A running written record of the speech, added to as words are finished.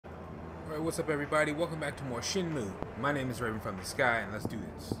Alright, what's up everybody? Welcome back to more Shenmue. My name is Raven from the Sky, and let's do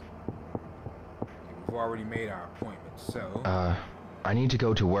this. Okay, we've already made our appointment, so... I need to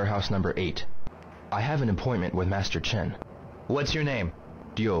go to warehouse number 8. I have an appointment with Master Chen. What's your name?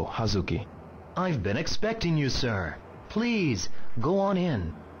 Ryo Hazuki. I've been expecting you, sir. Please, go on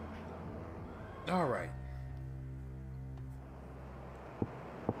in. Alright.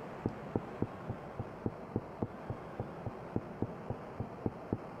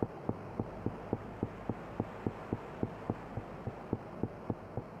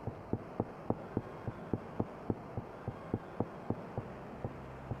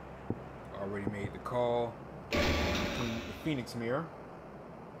 Already made the call to the Phoenix Mirror.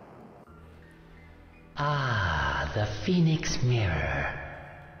 Ah, the Phoenix Mirror.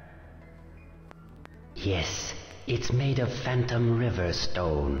 Yes, it's made of Phantom River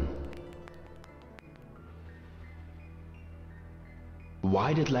stone.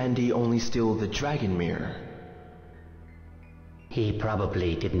 Why did Landy only steal the dragon mirror? He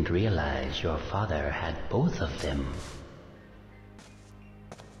probably didn't realize your father had both of them.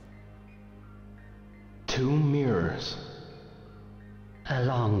 2 mirrors. A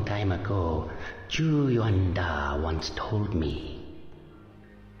long time ago, Zhu Yuanda once told me,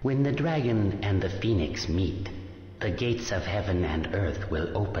 when the dragon and the phoenix meet, the gates of heaven and earth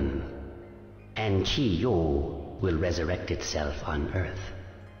will open, and Qi Yu will resurrect itself on earth.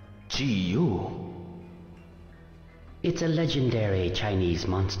 Qi Yu? It's a legendary Chinese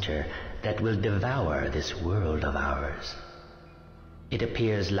monster that will devour this world of ours. It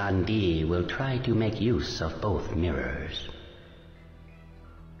appears Landy will try to make use of both mirrors.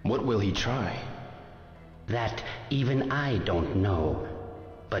 What will he try? That even I don't know,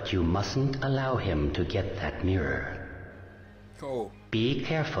 but you mustn't allow him to get that mirror. Oh. Be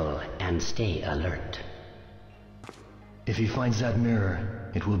careful and stay alert. If he finds that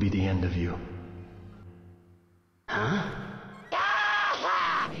mirror, it will be the end of you. Huh?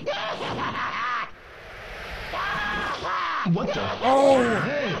 What the? Oh!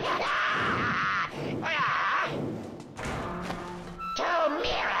 Hey! Two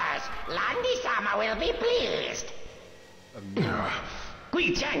mirrors! Landy-sama will be pleased! A mirror.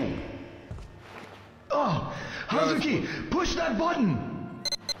 Gui Chen! Oh! Hazuki! Push that button!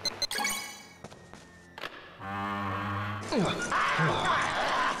 Oh no!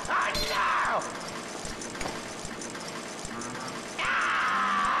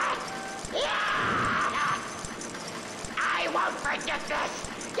 I won't forget this!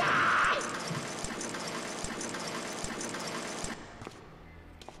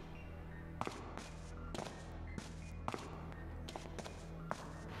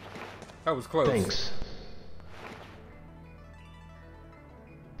 That was close. Thanks.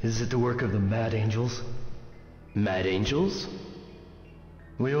 Is it the work of the Mad Angels? Mad Angels?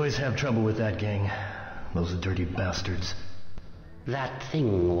 We always have trouble with that gang. Those dirty bastards. That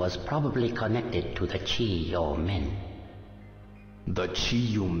thing was probably connected to the Qi Yu men. The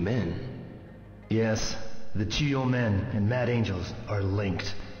Qi Yu men? Yes, the Chiyo men and Mad Angels are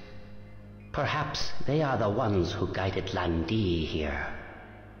linked. Perhaps they are the ones who guided Landy here.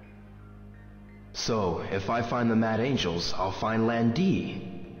 So, if I find the Mad Angels, I'll find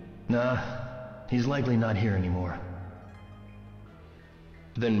Landy. Nah, he's likely not here anymore.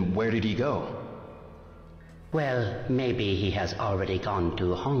 Then where did he go? Well, maybe he has already gone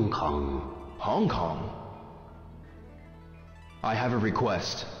to Hong Kong. Hong Kong? I have a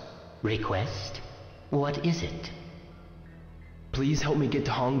request. Request? What is it? Please help me get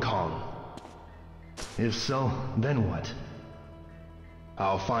to Hong Kong. If so, then what?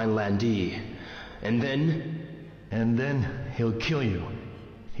 I'll find Landy, and then... And then he'll kill you.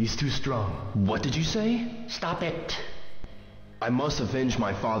 He's too strong. What did you say? Stop it! I must avenge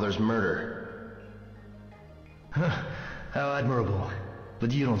my father's murder. Huh, how admirable.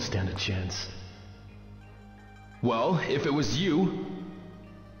 But you don't stand a chance. Well, if it was you...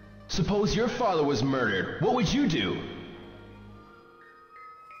 Suppose your father was murdered, what would you do?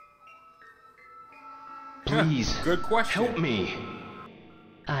 Please, Good question. help me.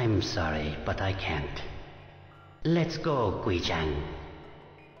 I'm sorry, but I can't. Let's go, Gui Chen.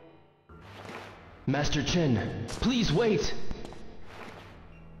 Master Chen, please wait.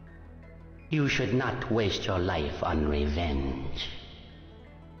 You should not waste your life on revenge.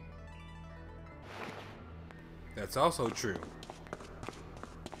 That's also true.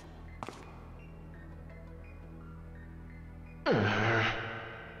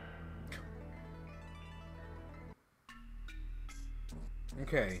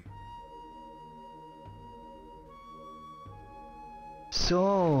 Okay.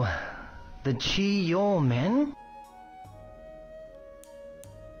 So, the Chi Yo men?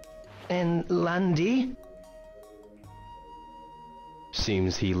 And Landy?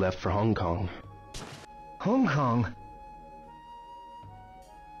 Seems he left for Hong Kong. Hong Kong?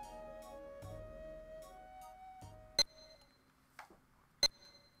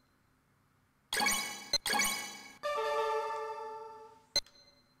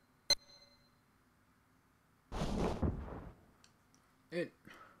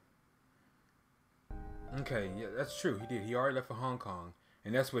 Okay, yeah, that's true. He did. He already left for Hong Kong,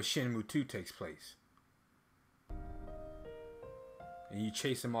 and that's where Shenmue 2 takes place. And you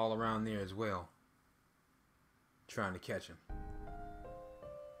chase him all around there as well, trying to catch him.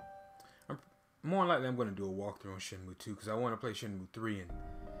 More likely, I'm going to do a walkthrough on Shenmue 2 because I want to play Shenmue 3, and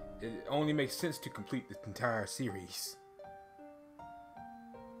it only makes sense to complete the entire series.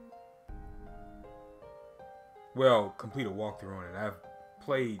 Well, complete a walkthrough on it. I've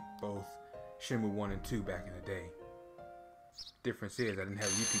played both Shenmue 1 and 2 back in the day. Difference is I didn't have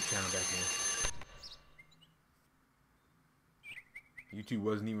a YouTube channel back then. YouTube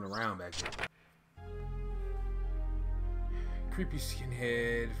wasn't even around back then. Creepy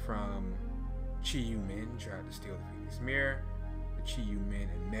skinhead from Chiyu Men tried to steal the Phoenix Mirror. The Chiyu Men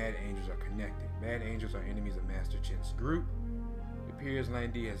and Mad Angels are connected. Mad Angels are enemies of Master Chin's group. It appears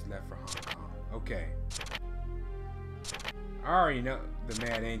Landy has left for Hong Kong. Okay. I already know the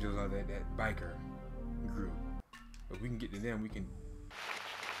Mad Angels are that biker group. If we can get to them, we can...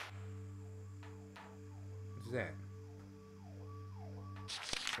 What's that?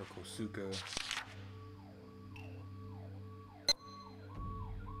 Yokosuka.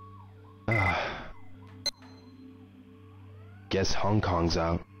 Guess Hong Kong's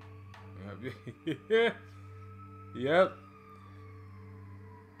out. Yep.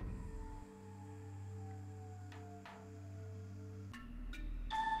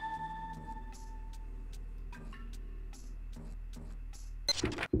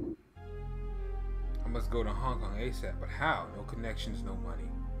 I must go to Hong Kong ASAP, but how? No connections, no money.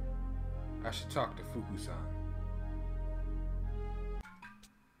 I should talk to Fuku-san.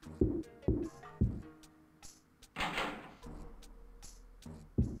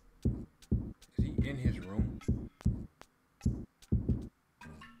 Is he in his room?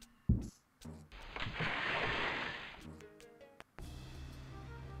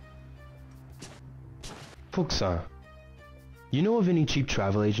 Fuku-san, you know of any cheap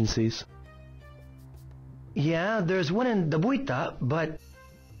travel agencies? Yeah, there's one in Dabuita, but...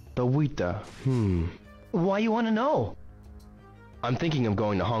 Dabuita, Why you want to know? I'm thinking of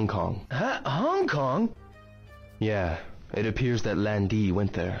going to Hong Kong. Huh? Hong Kong? Yeah, it appears that Landy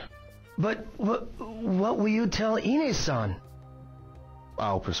went there. But what will you tell Ine-san?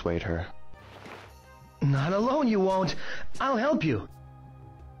 I'll persuade her. Not alone you won't. I'll help you.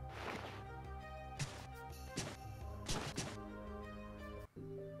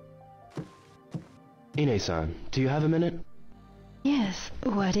 Ine-san, do you have a minute? Yes,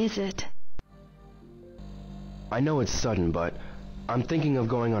 what is it? I know it's sudden, but I'm thinking of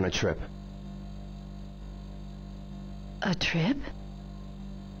going on a trip. A trip?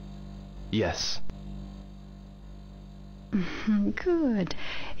 Yes. Good.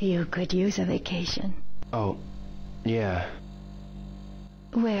 You could use a vacation. Oh, yeah.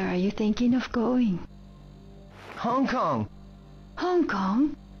 Where are you thinking of going? Hong Kong. Hong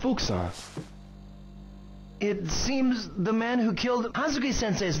Kong? Fuku-san. It seems the man who killed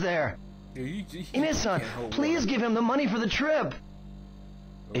Hazuki-sensei's there. Ine-san, please give him the money for the trip.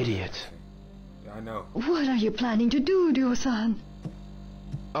 Idiot. I know. What are you planning to do, Ryo-san?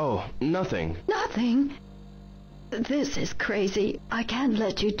 Oh, nothing. Nothing? This is crazy. I can't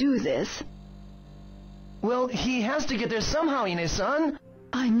let you do this. Well, he has to get there somehow, Ine-san.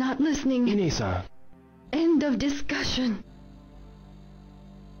 I'm not listening. Ine-san. End of discussion.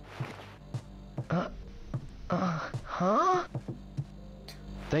 Huh?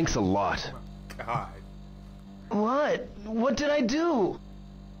 Thanks a lot. God. What? What did I do?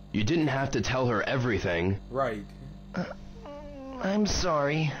 You didn't have to tell her everything. Right. I'm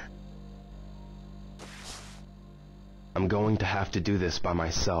sorry. I'm going to have to do this by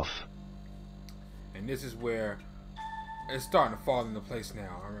myself. And this is where it's starting to fall into place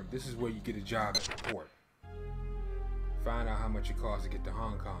now. I remember this is where you get a job at the port. Find out how much it costs to get to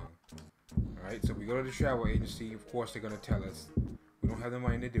Hong Kong. Alright, so we go to the travel agency. Of course, they're going to tell us we don't have the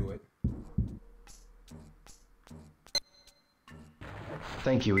money to do it.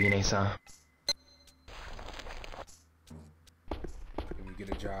 Thank you, Ine-san. Then we get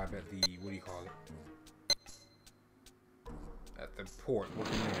a job at the, what do you call it? At the port,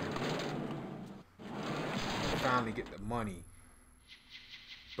 working there. Finally get the money.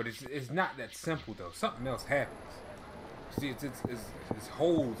 But it's not that simple, though. Something else happens. See, it's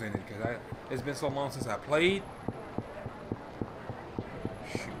holes in it because it's been so long since I played.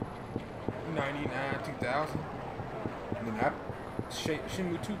 Shoot, 99, 2000. And then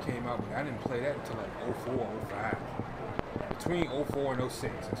Shenmue 2 came out, but I didn't play that until like 04, 05. Between 04 and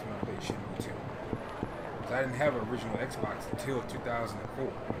 06, that's when I played Shenmue 2. So I didn't have an original Xbox until 2004.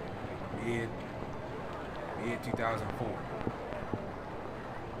 Like mid 2004.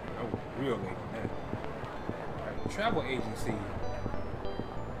 I was real late on that. Right, travel agency. I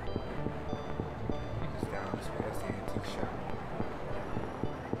think it's down this way. That's the antique shop.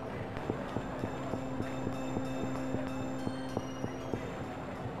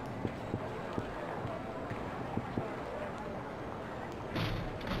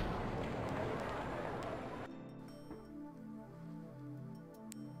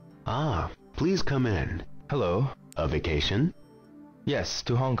 Ah, please come in. Hello. A vacation? Yes,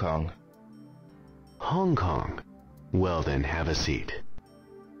 to Hong Kong. Hong Kong. Well then, have a seat.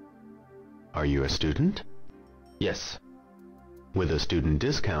 Are you a student? Yes. With a student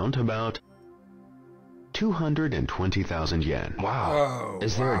discount, about 220,000 yen. Wow.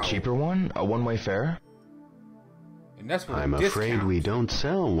 Is there a cheaper one? A one-way fare? And that's what I'm afraid we don't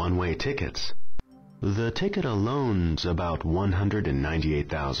sell one-way tickets. The ticket alone's about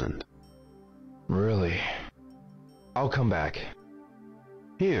 198,000. Really? I'll come back.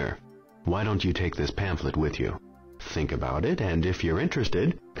 Here, why don't you take this pamphlet with you? Think about it, and if you're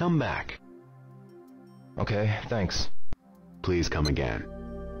interested, come back. Okay, thanks. Please come again.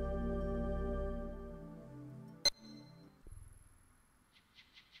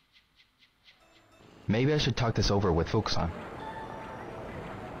 Maybe I should talk this over with Fukusan.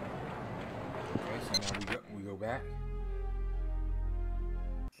 Okay, so now we go back.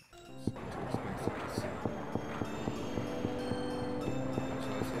 Too expensive. So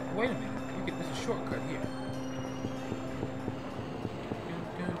let's say, wait a minute, there's a shortcut here.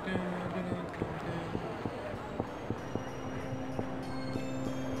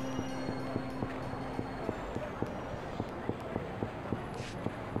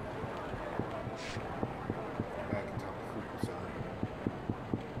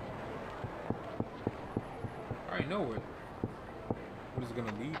 I already know what it's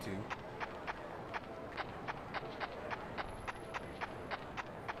gonna lead to.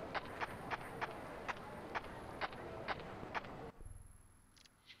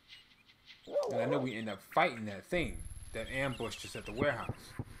 And I know we end up fighting that thing that ambushed us at the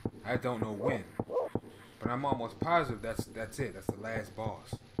warehouse. I don't know when, but I'm almost positive that's it. That's the last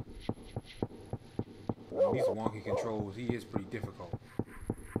boss. With these wonky controls, he is pretty difficult.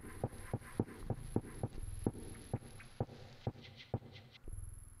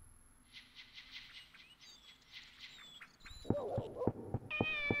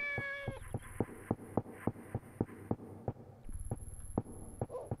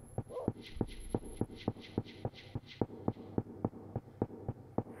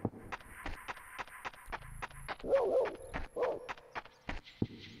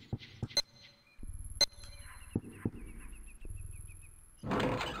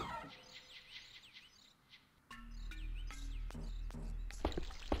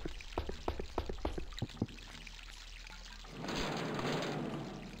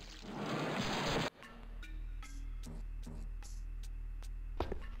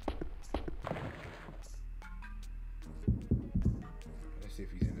 Let's see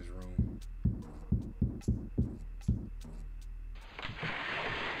if he's in his room.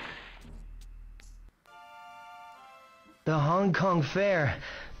 The Hong Kong Fair.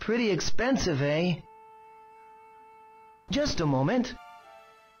 Pretty expensive, eh? Just a moment.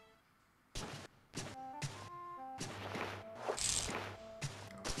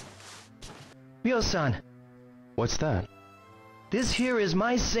 Ryo-san. What's that? This here is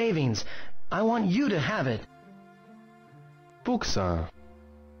my savings. I want you to have it. Fukusan.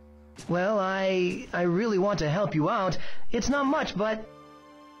 Well, I really want to help you out. It's not much, but...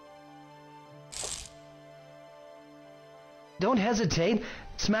 Don't hesitate.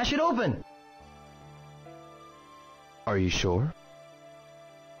 Smash it open. Are you sure?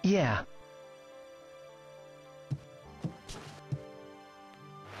 Yeah.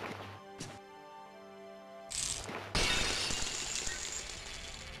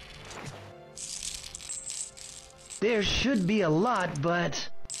 There should be a lot, but...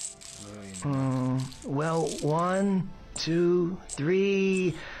 well, 1, 2,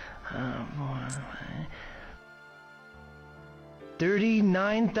 3...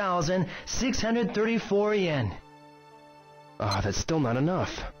 39,634 yen. Ah, that's still not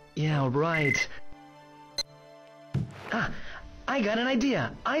enough. Yeah, right. Ah, I got an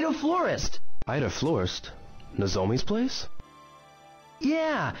idea. Ida Florist. Ida Florist? Nozomi's place?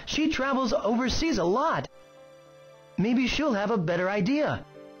 Yeah, she travels overseas a lot. Maybe she'll have a better idea.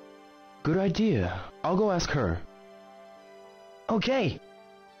 Good idea. I'll go ask her. Okay.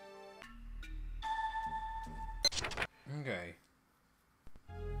 Okay.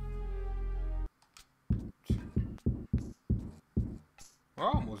 We're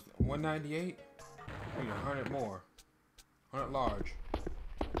almost 198. Maybe 100 more. 100 large.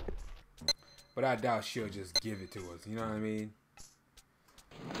 But I doubt she'll just give it to us. You know what I mean?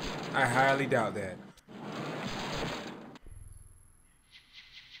 I highly doubt that.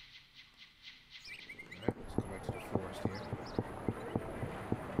 Alright, let's go back to the forest here.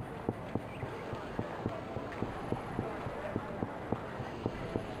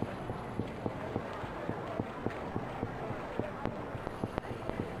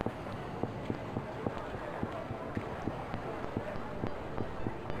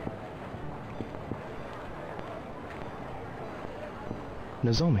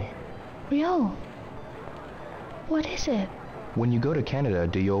 Nozomi, Ryo, what is it? when you go to Canada,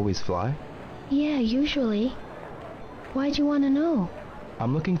 do you always fly? Yeah, usually. Why'd you want to know?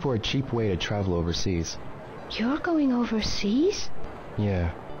 I'm looking for a cheap way to travel overseas. You're going overseas?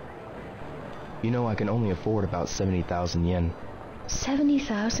 Yeah. You know I can only afford about 70,000 yen.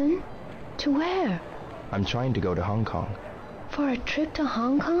 70,000? To where? I'm trying to go to Hong Kong, For a trip to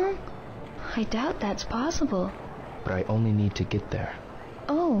Hong Kong? I doubt that's possible. but I only need to get there.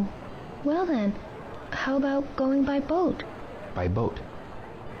 Oh, well then, how about going by boat? By boat.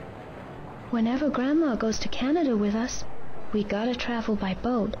 Whenever Grandma goes to Canada with us, we gotta travel by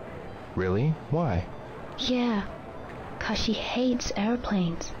boat. Really? Why? Yeah, 'cause she hates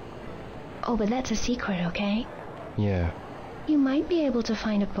airplanes. Oh, but that's a secret, okay? Yeah. You might be able to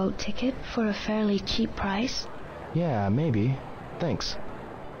find a boat ticket for a fairly cheap price. Yeah, maybe. Thanks.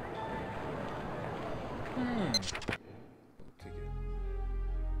 Ticket.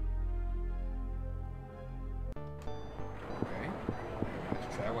 Okay.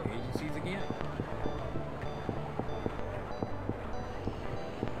 Let's travel agencies again.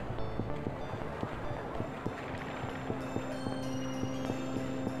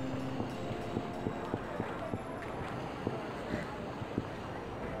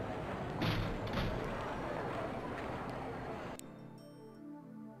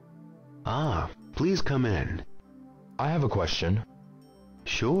 Ah, please come in. I have a question.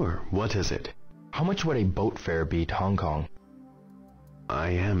 Sure, what is it? How much would a boat fare be to Hong Kong?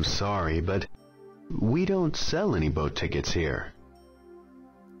 I am sorry, but we don't sell any boat tickets here.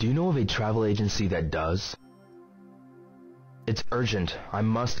 Do you know of a travel agency that does? It's urgent. I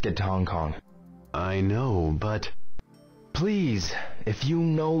must get to Hong Kong. I know, but... Please, if you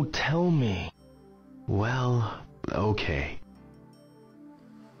know, tell me. Well, okay.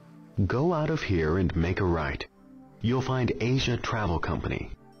 Go out of here and make a right. You'll find Asia Travel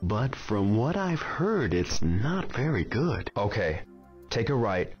Company. But from what I've heard, it's not very good. Okay, take a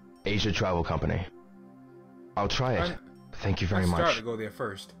right, Asia Travel Company. I'll try it. Thank you very I started much. to go there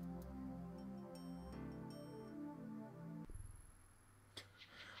first.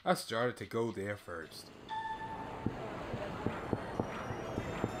 I started to go there first.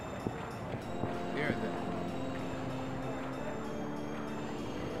 There, there.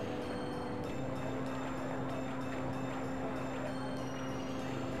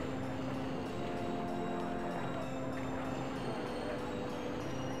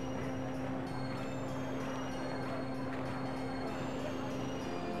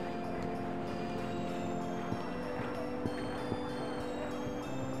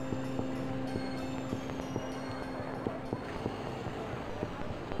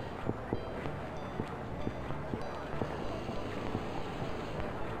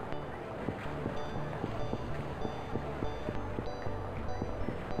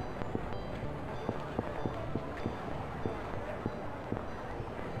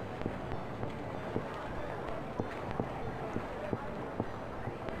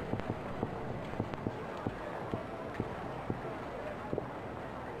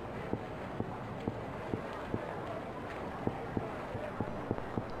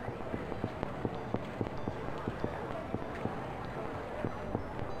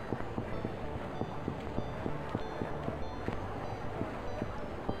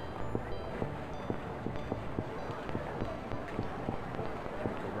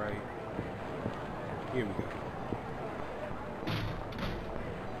 Here we go.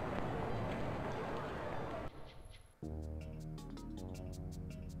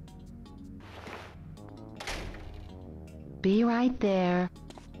 Be right there.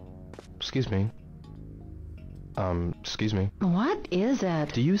 Excuse me. Excuse me. What is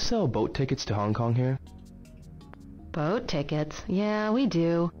it? Do you sell boat tickets to Hong Kong here? Boat tickets. Yeah, we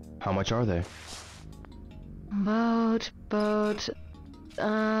do. How much are they? Boat.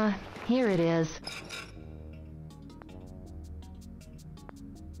 Here it is.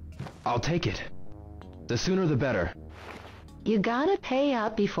 I'll take it. The sooner the better. You gotta pay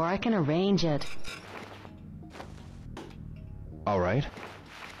up before I can arrange it. All right.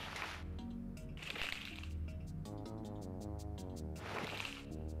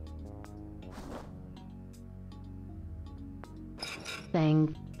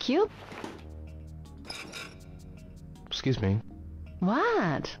 Thank you. Excuse me.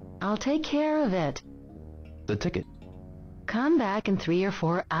 What? I'll take care of it. The ticket. Come back in 3 or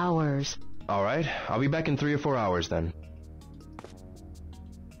 4 hours. All right. I'll be back in 3 or 4 hours then.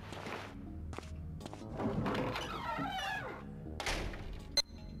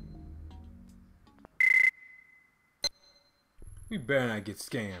 We better not get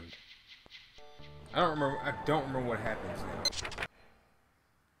scammed. I don't remember what happens now.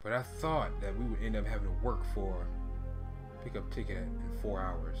 But I thought that we would end up having to work for pickup ticket in 4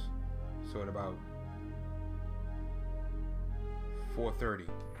 hours. So at about 4:30.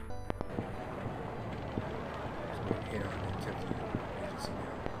 So we hit on the ticket agency now.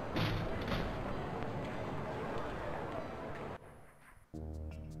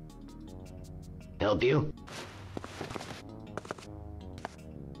 Help you?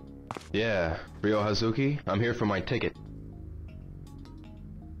 Yeah, Ryo Hazuki, I'm here for my ticket.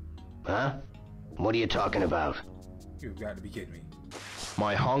 Huh? What are you talking about? You've got to be kidding me.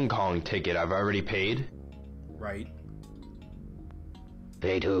 My Hong Kong ticket I've already paid. Right?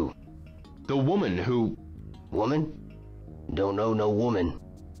 Paid who? The woman who... Woman? Don't know no woman.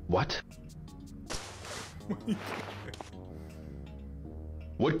 What?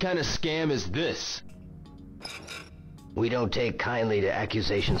 What kind of scam is this? We don't take kindly to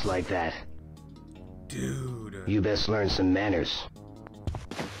accusations like that. Dude. You best learn some manners.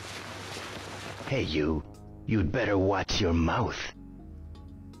 Hey, you. You'd better watch your mouth.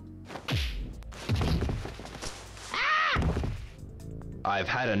 I've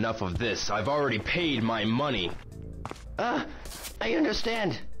had enough of this. I've already paid my money. I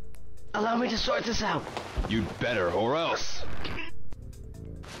understand. Allow me to sort this out. You'd better, or else.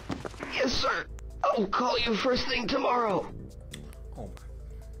 Yes, sir. I'll call you first thing tomorrow. Oh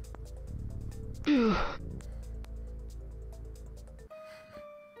my.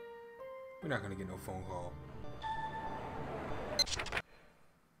 We're not gonna get no phone call.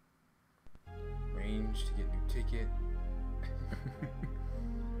 Range to get new ticket.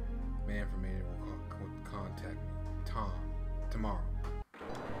 Man from Maine will contact me. Tom. Tomorrow.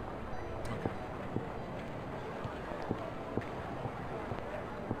 Okay.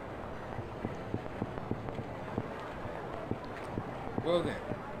 Well then.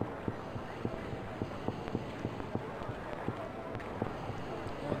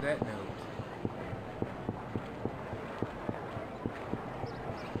 On that note,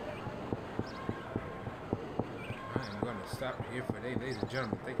 I am going to stop it here for today, ladies and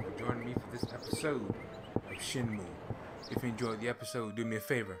gentlemen. Thank you for joining me for this episode of Shenmue. If you enjoyed the episode, do me a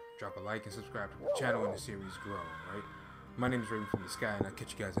favor, drop a like and subscribe to the channel and the series grow, right? My name is Raven from the Sky, and I'll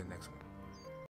catch you guys in the next one.